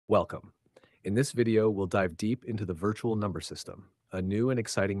Welcome. In this video, we'll dive deep into the virtual number system, a new and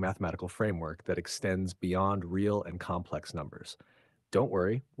exciting mathematical framework that extends beyond real and complex numbers. Don't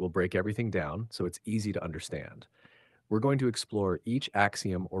worry, we'll break everything down so it's easy to understand. We're going to explore each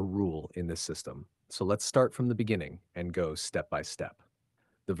axiom or rule in this system. So let's start from the beginning and go step by step.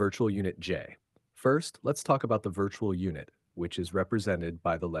 The virtual unit J. First, let's talk about the virtual unit, which is represented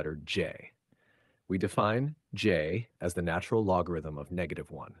by the letter J. We define J as the natural logarithm of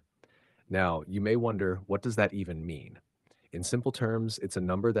 -1. Now, you may wonder, what does that even mean? In simple terms, it's a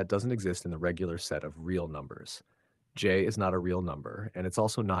number that doesn't exist in the regular set of real numbers. J is not a real number, and it's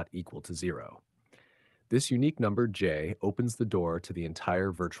also not equal to 0. This unique number J opens the door to the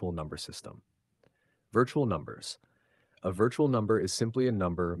entire virtual number system. Virtual numbers. A virtual number is simply a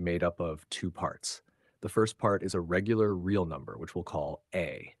number made up of two parts. The first part is a regular real number, which we'll call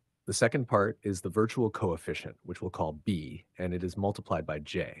A. The second part is the virtual coefficient, which we'll call B, and it is multiplied by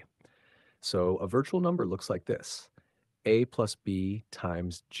J. So a virtual number looks like this: a plus b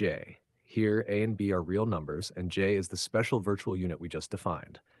times j. Here, a and b are real numbers, and j is the special virtual unit we just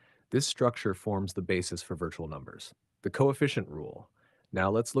defined. This structure forms the basis for virtual numbers. The coefficient rule.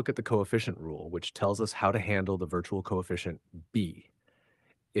 Now let's look at the coefficient rule, which tells us how to handle the virtual coefficient b.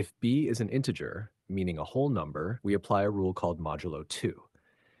 If b is an integer, meaning a whole number, we apply a rule called modulo 2.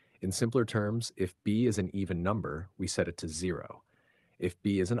 In simpler terms, if b is an even number, we set it to 0. If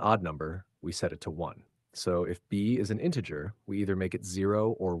b is an odd number, we set it to 1. So if b is an integer, we either make it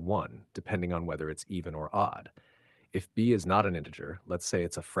 0 or 1, depending on whether it's even or odd. If b is not an integer, let's say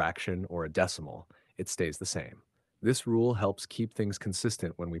it's a fraction or a decimal, it stays the same. This rule helps keep things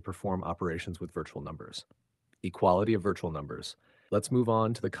consistent when we perform operations with virtual numbers. Equality of virtual numbers. Let's move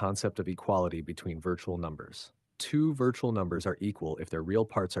on to the concept of equality between virtual numbers. Two virtual numbers are equal if their real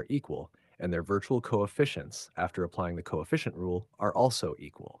parts are equal, and their virtual coefficients, after applying the coefficient rule, are also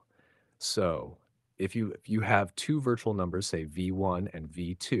equal. So, if you have two virtual numbers, say v1 and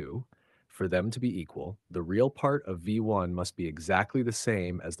v2, for them to be equal, the real part of v1 must be exactly the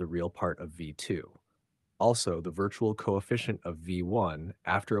same as the real part of v2. Also, the virtual coefficient of v1,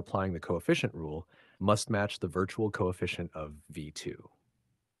 after applying the coefficient rule, must match the virtual coefficient of v2.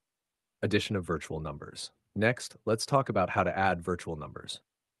 Addition of virtual numbers. Next, let's talk about how to add virtual numbers.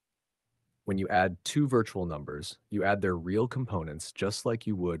 When you add two virtual numbers, you add their real components just like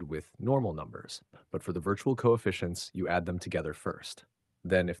you would with normal numbers, but for the virtual coefficients, you add them together first.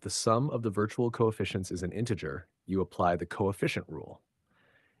 Then, if the sum of the virtual coefficients is an integer, you apply the coefficient rule.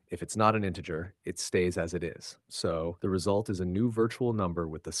 If it's not an integer, it stays as it is. So the result is a new virtual number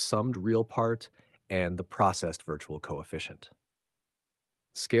with the summed real part and the processed virtual coefficient.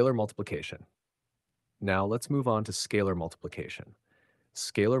 Scalar multiplication. Now let's move on to scalar multiplication.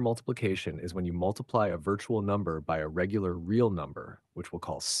 Scalar multiplication is when you multiply a virtual number by a regular real number, which we'll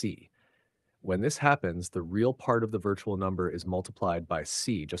call c. When this happens, the real part of the virtual number is multiplied by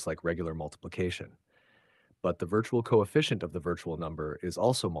c, just like regular multiplication. But the virtual coefficient of the virtual number is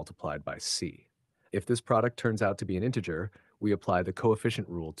also multiplied by c. If this product turns out to be an integer, we apply the coefficient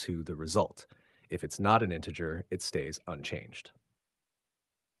rule to the result. If it's not an integer, it stays unchanged.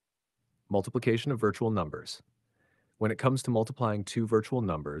 Multiplication of virtual numbers. When it comes to multiplying two virtual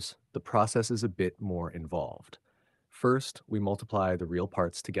numbers, the process is a bit more involved. First, we multiply the real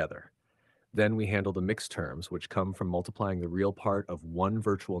parts together. Then we handle the mixed terms, which come from multiplying the real part of one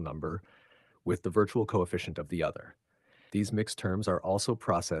virtual number with the virtual coefficient of the other. These mixed terms are also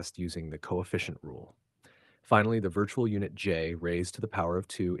processed using the coefficient rule. Finally, the virtual unit j raised to the power of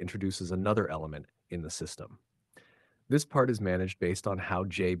 2 introduces another element in the system. This part is managed based on how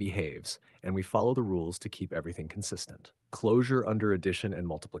j behaves, and we follow the rules to keep everything consistent. Closure under addition and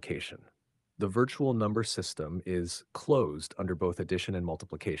multiplication. The virtual number system is closed under both addition and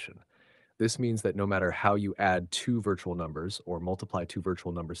multiplication. This means that no matter how you add two virtual numbers or multiply two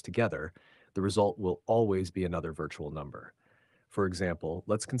virtual numbers together, the result will always be another virtual number. For example,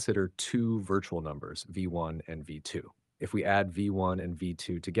 let's consider two virtual numbers, v1 and v2. If we add v1 and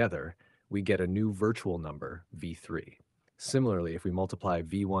v2 together, we get a new virtual number, v3. Similarly, if we multiply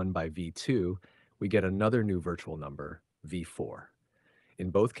v1 by v2, we get another new virtual number, v4. In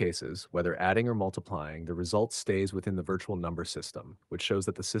both cases, whether adding or multiplying, the result stays within the virtual number system, which shows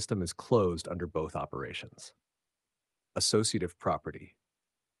that the system is closed under both operations. Associative property.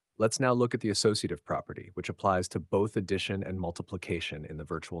 Let's now look at the associative property, which applies to both addition and multiplication in the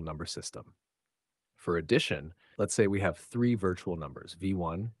virtual number system. For addition, let's say we have three virtual numbers,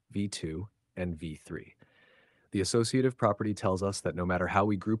 v1, v2, and v3. The associative property tells us that no matter how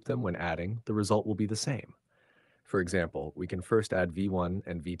we group them when adding, the result will be the same. For example, we can first add v1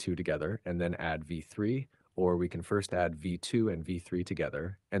 and v2 together and then add v3, or we can first add v2 and v3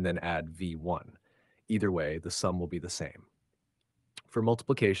 together and then add v1. Either way, the sum will be the same. For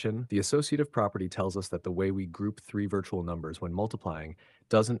multiplication, the associative property tells us that the way we group three virtual numbers when multiplying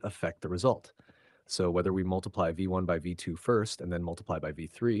doesn't affect the result. So whether we multiply v1 by v2 first and then multiply by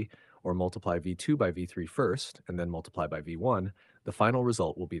v3, or multiply v2 by v3 first and then multiply by v1, the final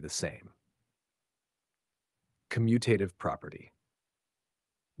result will be the same. Commutative property.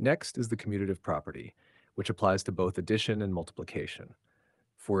 Next is the commutative property, which applies to both addition and multiplication.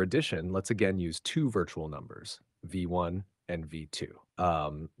 For addition, let's again use two virtual numbers, v1 and v2.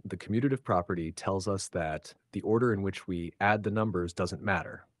 The commutative property tells us that the order in which we add the numbers doesn't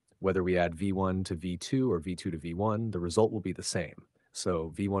matter. Whether we add v1 to v2 or v2 to v1, the result will be the same.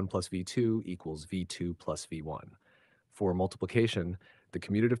 So v1 plus v2 equals v2 plus v1. For multiplication, the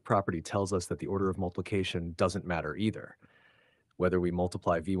commutative property tells us that the order of multiplication doesn't matter either. Whether we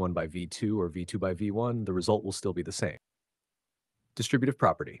multiply v1 by v2 or v2 by v1, the result will still be the same. Distributive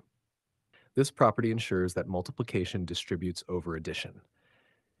property. This property ensures that multiplication distributes over addition.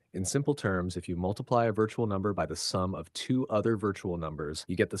 In simple terms, if you multiply a virtual number by the sum of two other virtual numbers,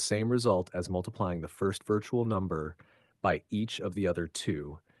 you get the same result as multiplying the first virtual number by each of the other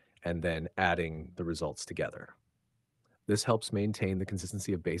two, and then adding the results together. This helps maintain the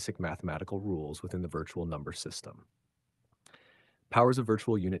consistency of basic mathematical rules within the virtual number system. Powers of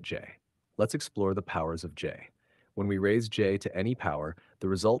virtual unit j. Let's explore the powers of j. When we raise j to any power, the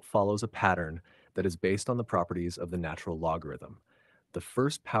result follows a pattern that is based on the properties of the natural logarithm. The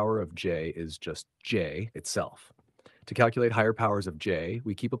first power of j is just j itself. To calculate higher powers of j,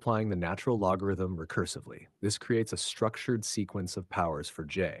 we keep applying the natural logarithm recursively. This creates a structured sequence of powers for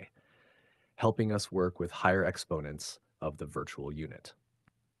j, helping us work with higher exponents of the virtual unit.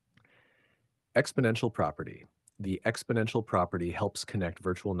 Exponential property. The exponential property helps connect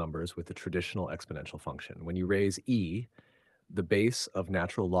virtual numbers with the traditional exponential function. When you raise e, the base of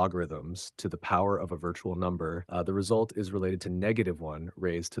natural logarithms, to the power of a virtual number, the result is related to -1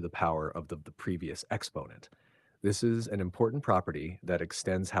 raised to the power of the previous exponent. This is an important property that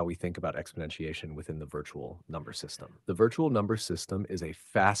extends how we think about exponentiation within the virtual number system. The virtual number system is a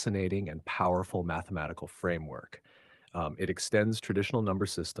fascinating and powerful mathematical framework. It extends traditional number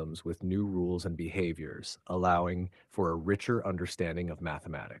systems with new rules and behaviors, allowing for a richer understanding of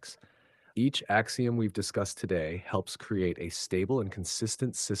mathematics. Each axiom we've discussed today helps create a stable and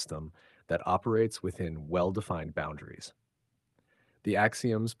consistent system that operates within well-defined boundaries. The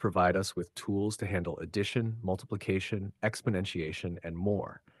axioms provide us with tools to handle addition, multiplication, exponentiation, and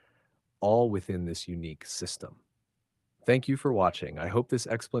more, all within this unique system. Thank you for watching. I hope this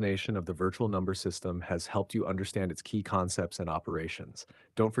explanation of the virtual number system has helped you understand its key concepts and operations.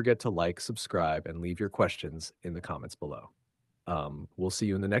 Don't forget to like, subscribe, and leave your questions in the comments below. We'll see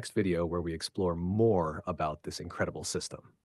you in the next video where we explore more about this incredible system.